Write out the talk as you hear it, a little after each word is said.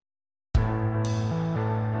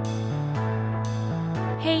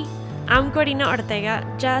I'm Corina Ortega,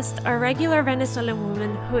 just a regular Venezuelan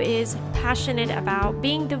woman who is passionate about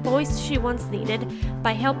being the voice she once needed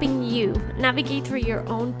by helping you navigate through your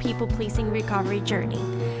own people-pleasing recovery journey.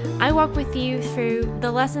 I walk with you through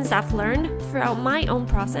the lessons I've learned throughout my own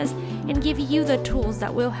process and give you the tools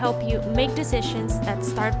that will help you make decisions that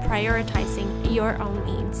start prioritizing your own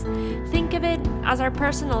needs. Think of it as our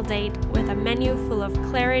personal date with a menu full of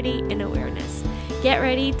clarity and awareness. Get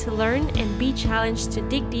ready to learn and be challenged to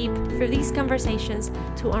dig deep through these conversations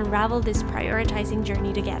to unravel this prioritizing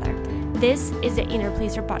journey together. This is the Inner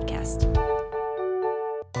Pleaser Podcast.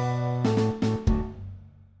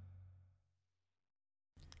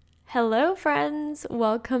 Hello, friends.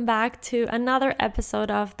 Welcome back to another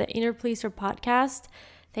episode of the Inner Pleaser Podcast.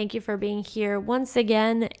 Thank you for being here once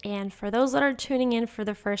again. And for those that are tuning in for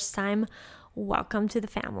the first time, welcome to the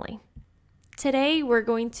family. Today, we're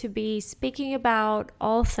going to be speaking about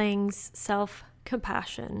all things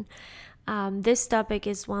self-compassion. This topic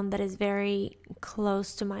is one that is very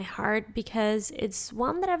close to my heart because it's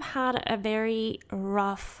one that I've had a very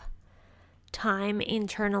rough time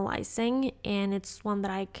internalizing, and it's one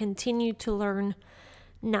that I continue to learn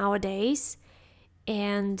nowadays.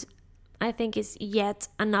 And I think is yet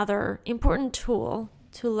another important tool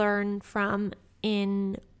to learn from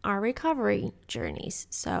in our recovery journeys.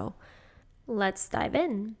 So let's dive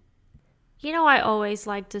in. I always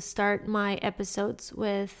like to start my episodes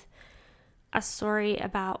with a story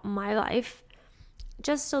about my life,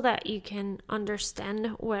 just so that you can understand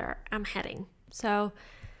where I'm heading. So,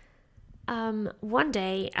 one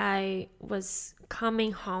day I was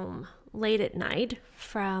coming home late at night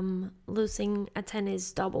from losing a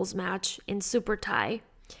tennis doubles match in super tie.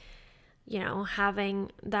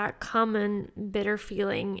 Having that common bitter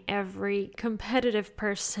feeling every competitive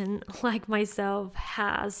person like myself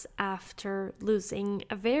has after losing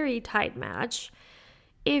a very tight match.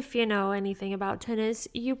 If you know anything about tennis,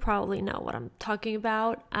 you probably know what I'm talking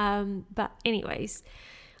about. But anyways,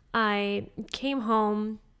 I came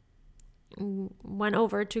home, went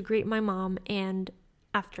over to greet my mom, and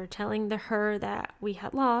after telling her that we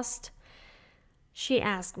had lost, she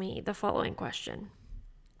asked me the following question.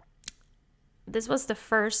 This was the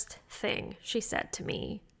first thing she said to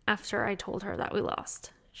me after I told her that we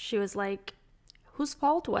lost. She was like, "Whose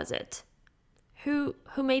fault was it? Who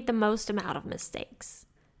made the most amount of mistakes?"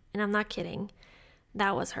 And I'm not kidding.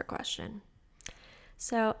 That was her question.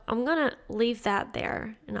 So I'm going to leave that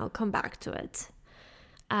there and I'll come back to it.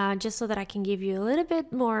 Just so that I can give you a little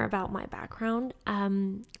bit more about my background.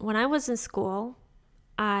 When I was in school,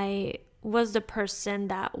 I was the person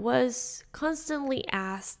that was constantly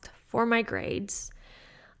asked for my grades.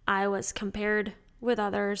 I was compared with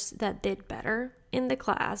others that did better in the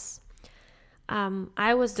class.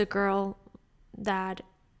 I was the girl that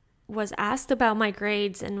was asked about my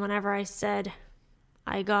grades, and whenever I said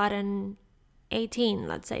I got an 18,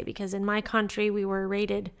 let's say, because in my country we were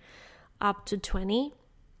rated up to 20.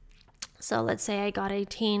 So let's say I got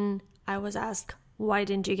 18, I was asked, why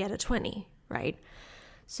didn't you get a 20, right?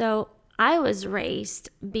 So I was raised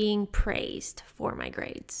being praised for my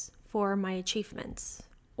grades, for my achievements,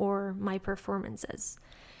 or my performances.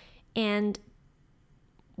 And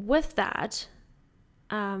with that,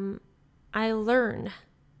 I learned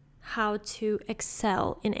how to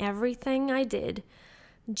excel in everything I did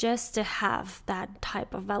just to have that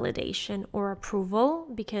type of validation or approval,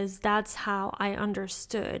 because that's how I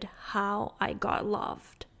understood how I got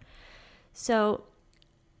loved. So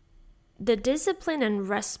the discipline and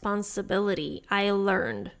responsibility I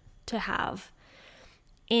learned to have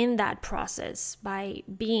in that process by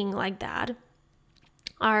being like that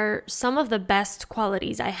are some of the best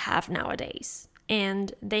qualities I have nowadays.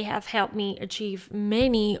 And they have helped me achieve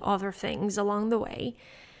many other things along the way.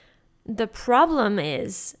 The problem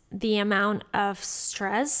is the amount of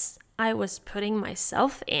stress I was putting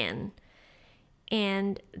myself in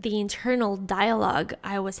and the internal dialogue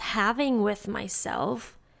I was having with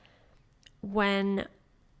myself when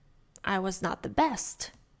I was not the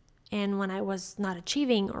best and when I was not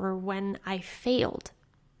achieving or when I failed.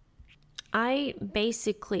 I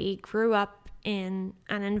basically grew up in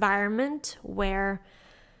an environment where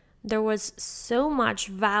there was so much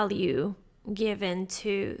value given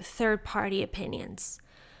to third-party opinions.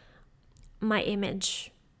 My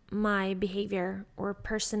image, my behavior, or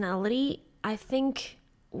personality, I think,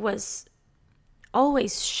 was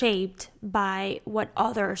always shaped by what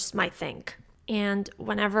others might think. And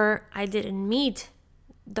whenever I didn't meet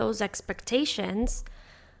those expectations,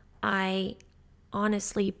 I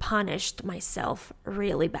honestly punished myself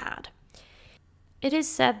really bad. It is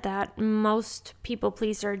said that most people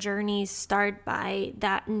pleaser journeys start by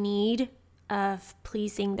that need of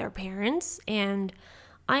pleasing their parents, and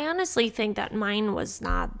I honestly think that mine was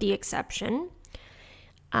not the exception.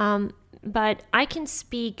 But I can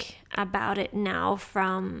speak about it now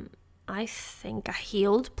from, I think, a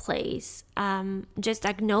healed place, just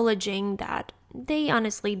acknowledging that they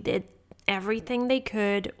honestly did everything they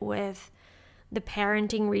could with the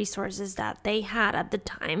parenting resources that they had at the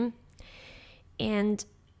time. And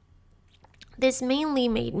this mainly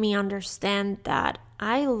made me understand that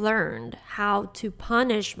I learned how to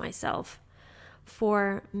punish myself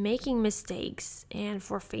for making mistakes and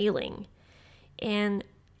for failing. And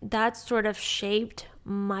that sort of shaped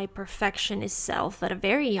my perfectionist self at a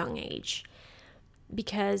very young age,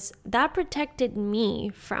 because that protected me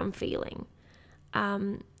from failing.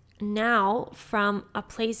 Now, from a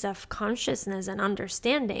place of consciousness and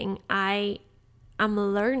understanding, I'm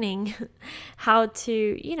learning how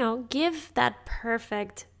to, give that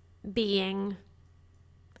perfect being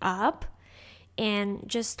up and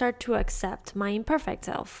just start to accept my imperfect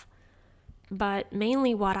self. But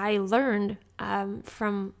mainly what I learned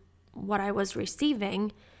from what I was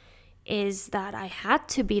receiving is that I had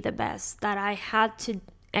to be the best, that I had to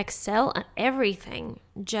excel at everything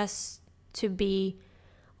just to be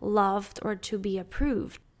loved or to be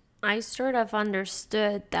approved. I sort of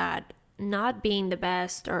understood that not being the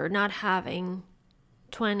best or not having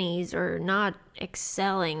 20s or not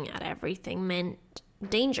excelling at everything meant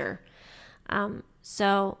danger.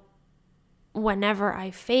 So whenever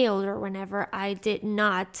I failed or whenever I did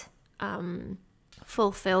not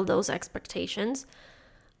fulfill those expectations,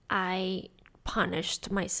 I punished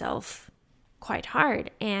myself quite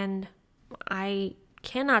hard. And I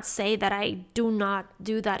cannot say that I do not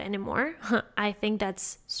do that anymore. I think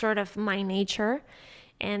that's sort of my nature,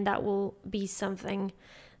 and that will be something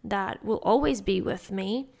that will always be with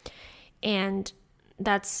me. And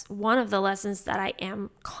that's one of the lessons that I am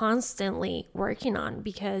constantly working on,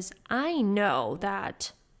 because I know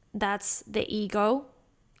that that's the ego,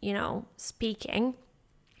 speaking.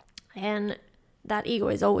 And that ego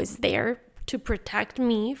is always there to protect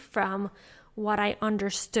me from what I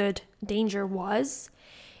understood danger was.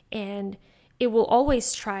 And it will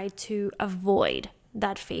always try to avoid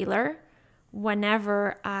that failure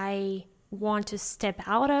whenever I want to step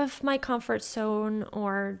out of my comfort zone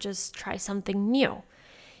or just try something new.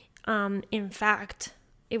 In fact,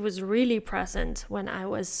 it was really present when I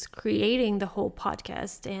was creating the whole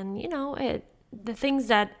podcast, and the things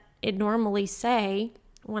that it normally say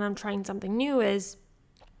when I'm trying something new is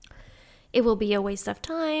it will be a waste of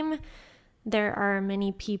time. There are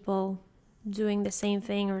many people doing the same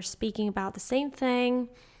thing or speaking about the same thing.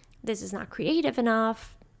 This is not creative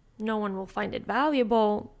enough. No one will find it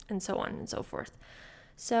valuable, and so on and so forth.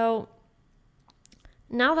 So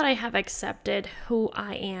now that I have accepted who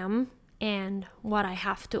I am and what I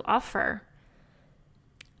have to offer,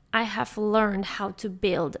 I have learned how to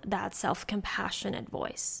build that self-compassionate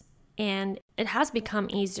voice. And it has become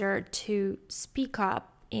easier to speak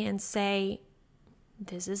up and say,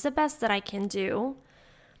 this is the best that I can do.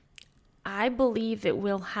 I believe it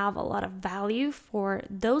will have a lot of value for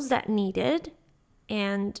those that need it.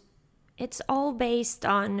 And it's all based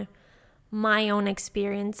on my own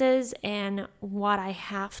experiences and what I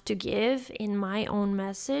have to give in my own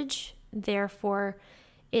message. Therefore,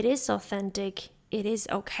 it is authentic, it is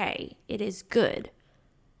okay, it is good.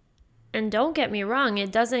 And don't get me wrong,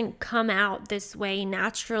 it doesn't come out this way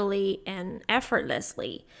naturally and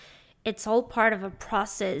effortlessly. It's all part of a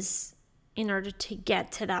process in order to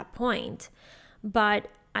get to that point. But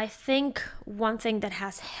I think one thing that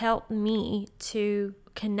has helped me to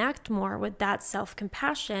connect more with that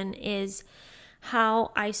self-compassion is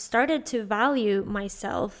how I started to value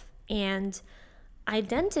myself and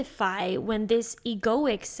identify when this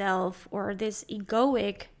egoic self or this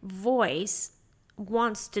egoic voice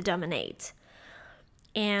wants to dominate.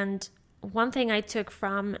 And one thing I took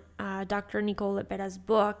from Dr. Nicole Lepera's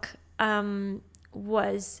book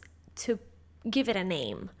was to give it a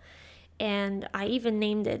name. And I even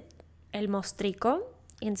named it El Mostrico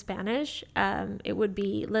in Spanish. It would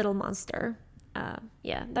be Little Monster.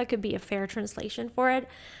 That could be a fair translation for it.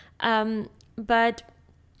 But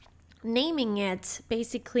naming it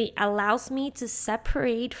basically allows me to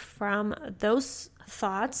separate from those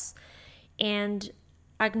thoughts and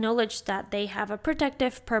acknowledge that they have a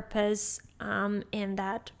protective purpose, and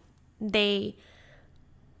that they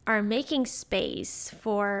are making space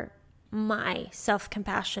for my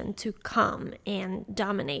self-compassion to come and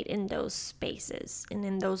dominate in those spaces and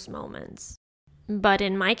in those moments. But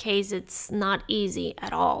in my case, it's not easy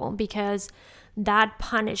at all, because that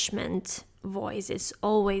punishment voice is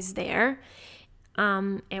always there.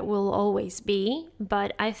 It will always be,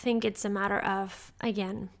 but I think it's a matter of,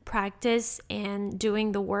 again, practice and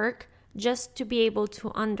doing the work just to be able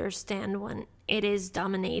to understand when it is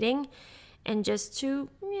dominating, and just to,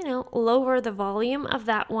 lower the volume of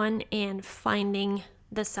that one and finding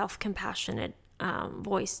the self-compassionate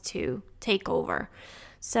voice to take over.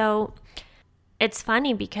 So it's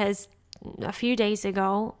funny because a few days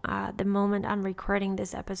ago, the moment I'm recording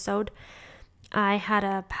this episode, I had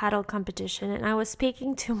a paddle competition, and I was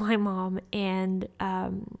speaking to my mom, and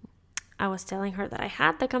I was telling her that I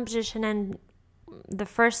had the competition, and the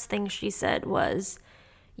first thing she said was,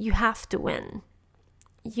 "You have to win.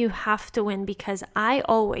 You have to win because I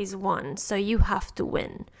always won, so you have to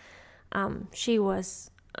win." She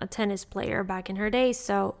was a tennis player back in her day,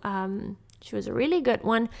 so she was a really good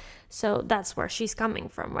one. So that's where she's coming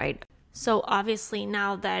from, right? So obviously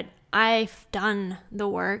now that I've done the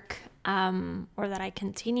work, or that I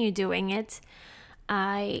continue doing it,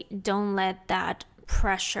 I don't let that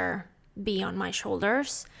pressure be on my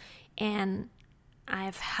shoulders, and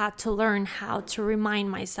I've had to learn how to remind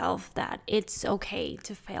myself that it's okay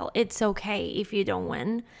to fail. It's okay if you don't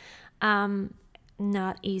win.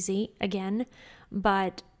 Not easy, again,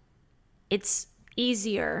 but it's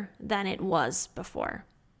easier than it was before,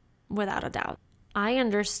 without a doubt. I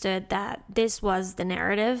understood that this was the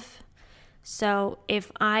narrative. So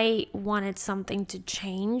if I wanted something to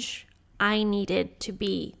change, I needed to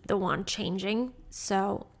be the one changing.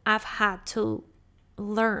 So I've had to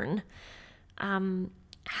learn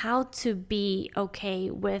how to be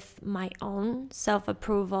okay with my own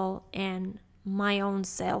self-approval and my own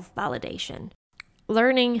self-validation.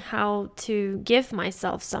 Learning how to give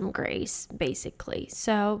myself some grace, basically.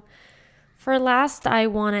 So for last, I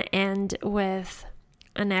want to end with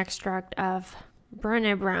an extract of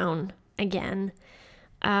Brené Brown again,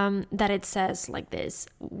 that it says like this: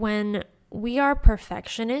 when we are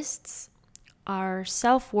perfectionists, our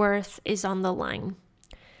self-worth is on the line.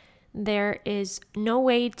 There is no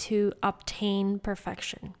way to obtain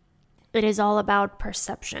perfection. It is all about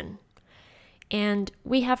perception, and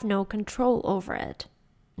we have no control over it.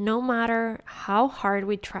 No matter how hard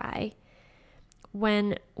we try,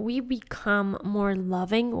 when we become more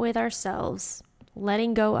loving with ourselves,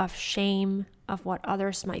 letting go of shame, of what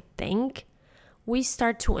others might think, we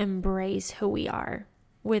start to embrace who we are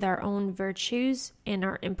with our own virtues and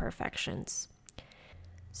our imperfections.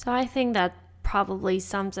 So I think that probably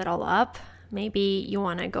sums it all up. Maybe you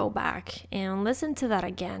want to go back and listen to that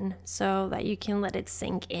again so that you can let it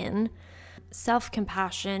sink in.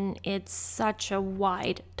 Self-compassion, it's such a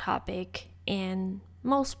wide topic, and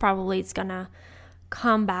most probably it's gonna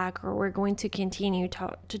come back, or we're going to continue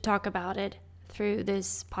to talk about it through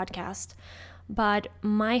this podcast. But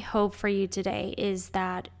my hope for you today is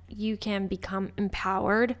that you can become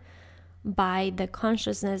empowered by the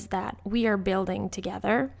consciousness that we are building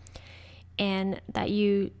together, and that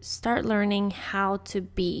you start learning how to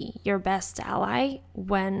be your best ally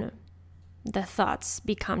when the thoughts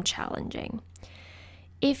become challenging.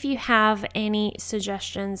 If you have any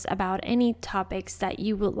suggestions about any topics that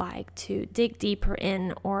you would like to dig deeper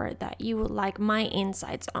in, or that you would like my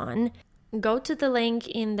insights on, go to the link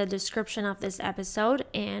in the description of this episode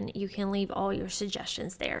and you can leave all your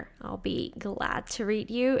suggestions there. I'll be glad to read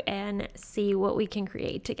you and see what we can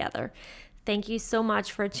create together. Thank you so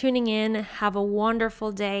much for tuning in. Have a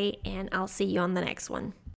wonderful day, and I'll see you on the next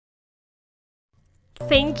one.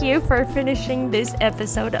 Thank you for finishing this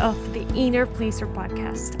episode of the Inner Pleaser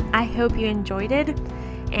podcast. I hope you enjoyed it,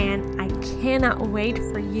 and I cannot wait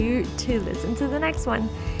for you to listen to the next one.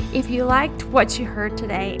 If you liked what you heard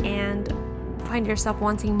today and find yourself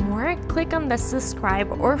wanting more, click on the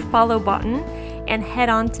subscribe or follow button and head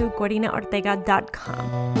on to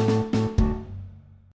corinaortega.com.